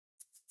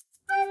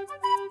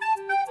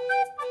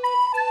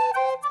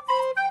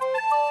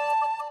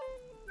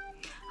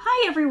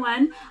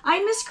everyone,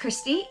 I'm Miss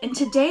Kristi, and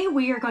today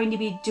we are going to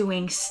be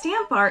doing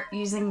stamp art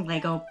using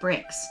Lego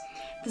bricks.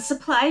 The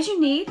supplies you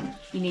need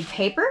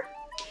paper.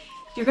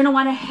 You're going to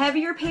want a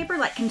heavier paper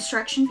like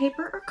construction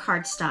paper or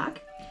cardstock.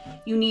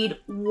 You need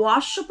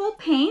washable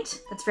paint,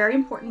 that's very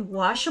important,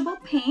 washable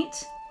paint,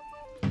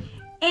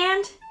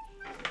 and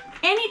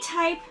any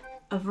type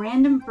of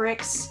random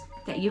bricks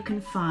that you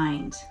can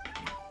find.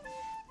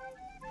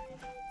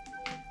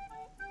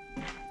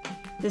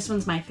 This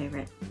one's my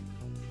favorite.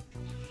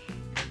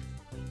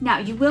 Now,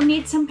 you will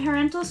need some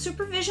parental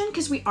supervision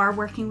because we are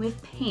working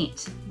with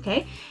paint,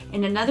 okay?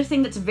 And another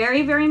thing that's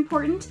very, very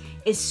important,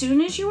 as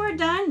soon as you are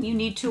done, you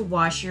need to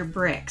wash your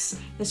bricks.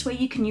 This way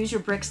you can use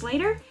your bricks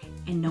later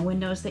and no one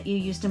knows that you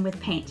used them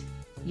with paint.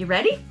 You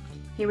ready?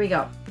 Here we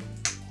go.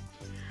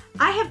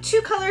 I have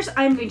two colors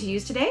I'm going to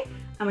use today.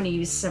 I'm going to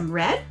use some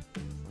red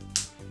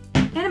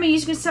and I'm going to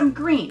use some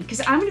green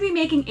because I'm going to be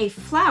making a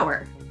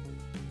flower.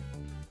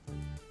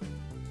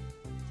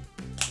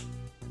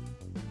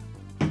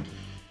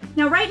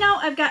 Now right now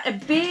I've got a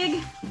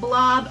big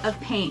blob of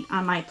paint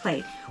on my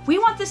plate. We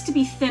want this to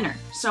be thinner,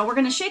 so we're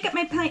going to shake up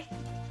my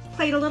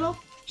plate a little,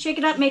 shake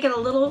it up, make it a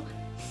little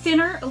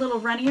thinner, a little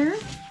runnier.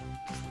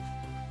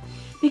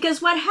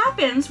 Because what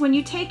happens when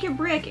you take your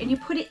brick and you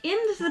put it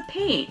into the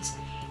paint,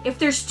 if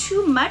there's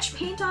too much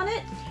paint on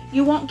it,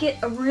 you won't get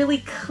a really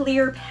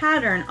clear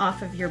pattern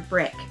off of your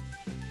brick.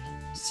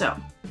 So,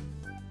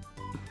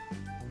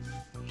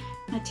 I'm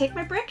going to take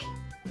my brick,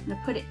 I'm going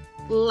to put it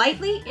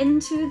lightly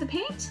into the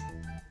paint.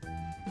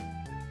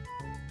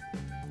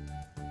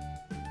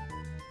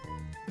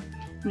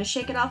 I'm going to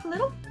shake it off a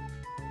little.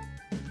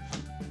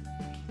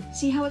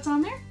 See how it's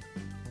on there?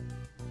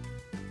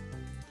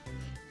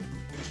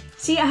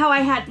 See how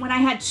when I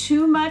had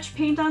too much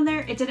paint on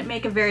there, it didn't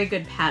make a very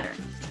good pattern.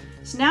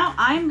 So now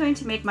I'm going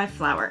to make my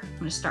flower. I'm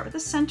going to start with the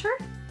center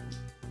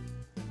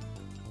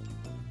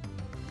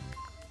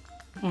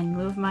and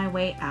move my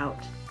way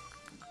out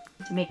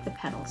to make the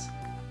petals.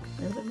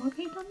 A little bit more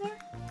paint on there.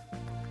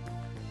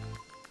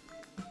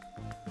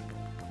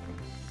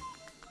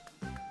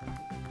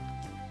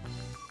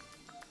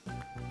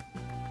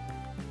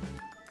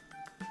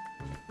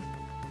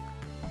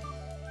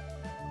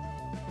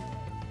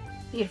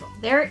 Beautiful.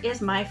 There is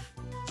my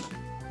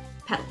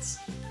petals.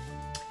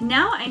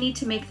 Now I need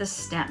to make the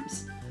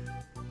stems.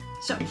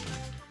 So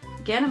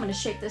again, I'm going to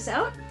shake this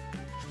out.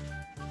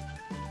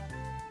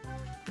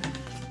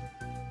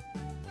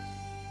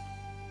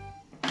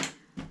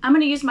 I'm going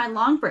to use my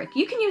long brick.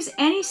 You can use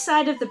any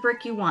side of the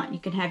brick you want. You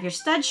can have your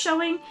stud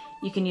showing,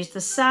 you can use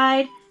the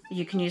side, or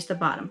you can use the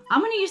bottom.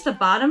 I'm going to use the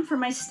bottom for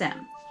my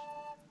stem.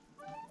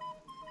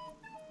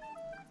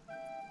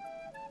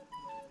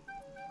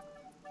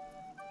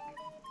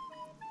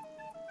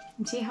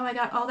 And see how I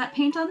got all that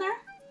paint on there?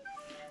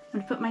 I'm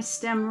going to put my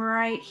stem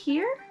right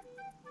here.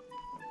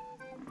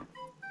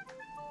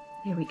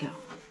 There we go.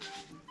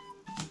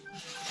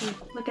 See,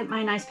 look at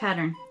my nice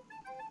pattern.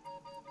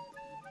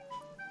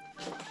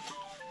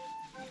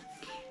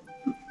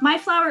 My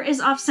flower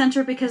is off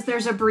center because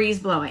there's a breeze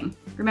blowing.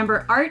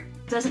 Remember, art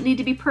doesn't need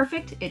to be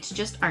perfect, it's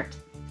just art.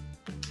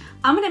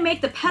 I'm going to make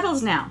the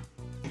petals now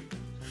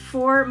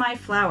for my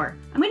flower.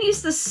 I'm going to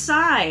use the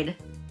side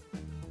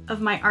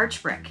of my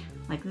arch brick,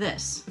 like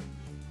this,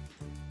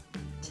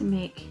 to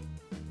make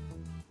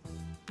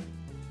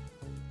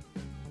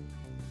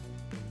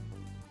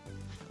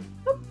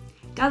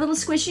got a little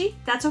squishy.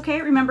 That's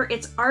okay. Remember,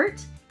 it's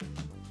art.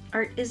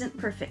 Art isn't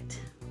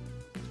perfect.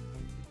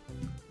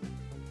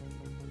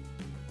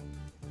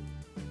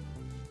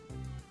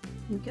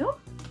 There we go.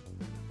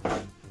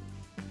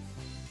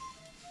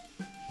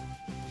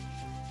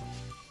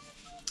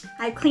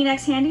 I have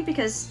Kleenex handy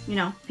because, you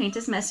know, paint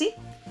is messy,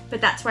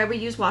 but that's why we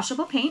use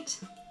washable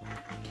paint.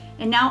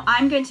 And now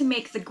I'm going to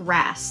make the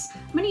grass.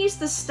 I'm going to use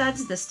the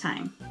studs this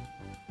time.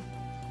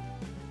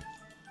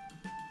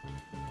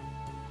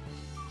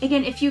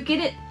 Again, if you get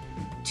it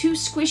too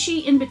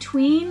squishy in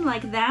between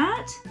like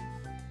that,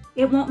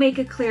 it won't make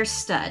a clear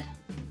stud.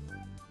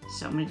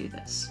 So I'm going to do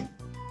this.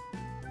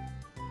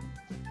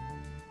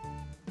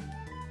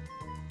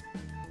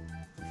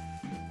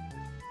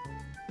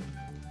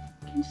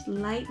 And just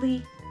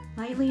lightly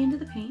into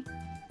the paint.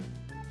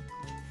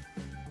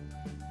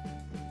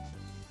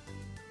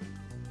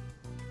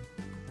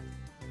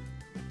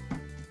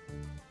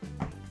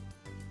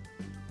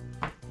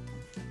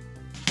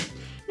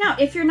 Now,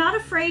 if you're not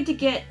afraid to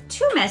get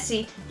too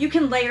messy, you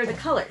can layer the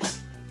colors.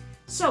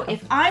 So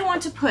if I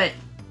want to put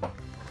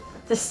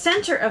the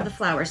center of the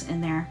flowers in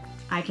there,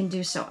 I can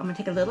do so. I'm going to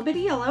take a little bit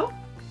of yellow.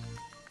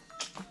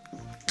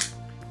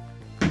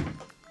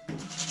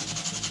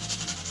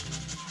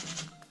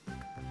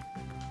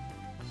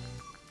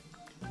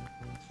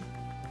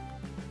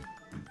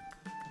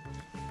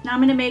 Now I'm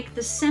going to make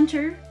the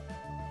center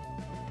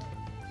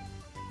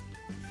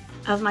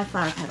of my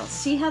flower petals.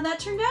 See how that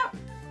turned out?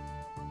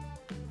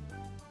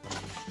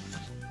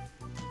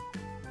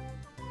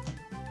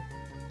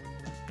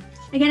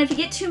 Again, if you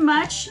get too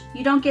much,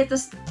 you don't get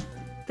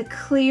the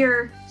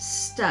clear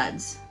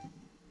stud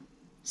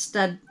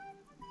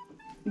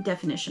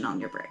definition on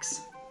your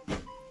bricks.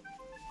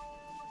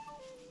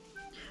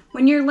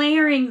 When you're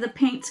layering, the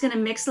paint's going to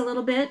mix a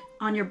little bit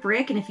on your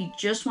brick, and if you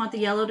just want the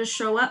yellow to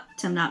show up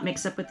to not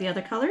mix up with the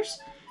other colors,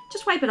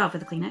 just wipe it off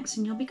with a Kleenex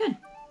and you'll be good.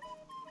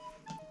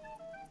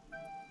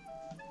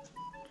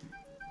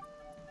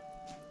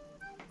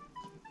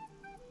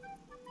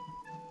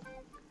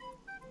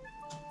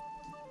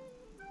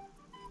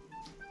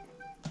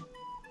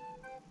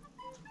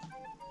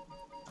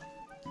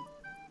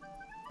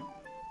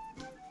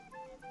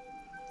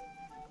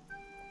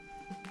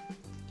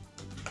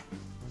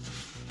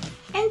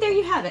 And there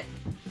you have it.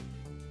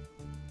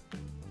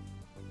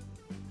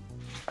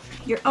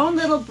 Your own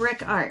little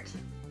brick art.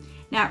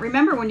 Now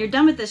remember, when you're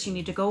done with this, you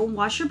need to go and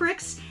wash your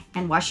bricks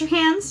and wash your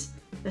hands,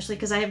 especially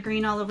because I have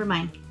green all over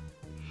mine.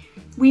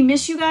 We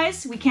miss you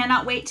guys. We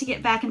cannot wait to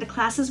get back into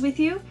classes with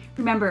you.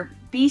 Remember,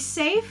 be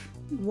safe,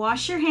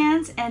 wash your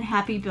hands, and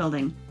happy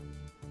building.